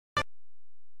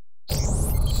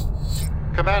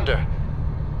Commander,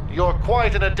 you're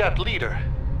quite an adept leader.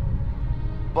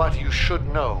 But you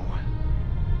should know,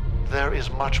 there is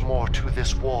much more to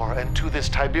this war and to this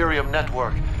Tiberium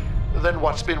network than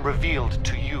what's been revealed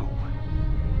to you.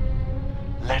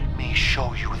 Let me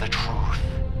show you the truth.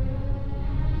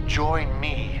 Join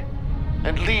me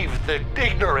and leave the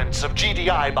ignorance of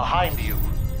GDI behind you.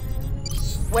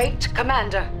 Wait,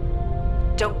 Commander.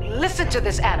 Don't listen to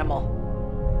this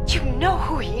animal. You know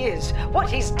who he is, what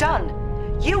he's done.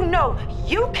 You know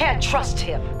you can't trust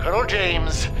him. Colonel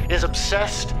James is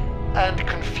obsessed and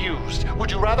confused.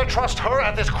 Would you rather trust her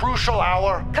at this crucial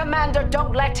hour? Commander,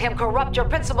 don't let him corrupt your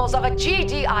principles of a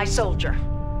GDI soldier.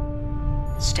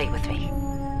 Stay with me,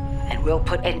 and we'll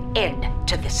put an end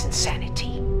to this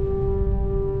insanity.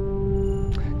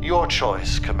 Your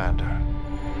choice, Commander.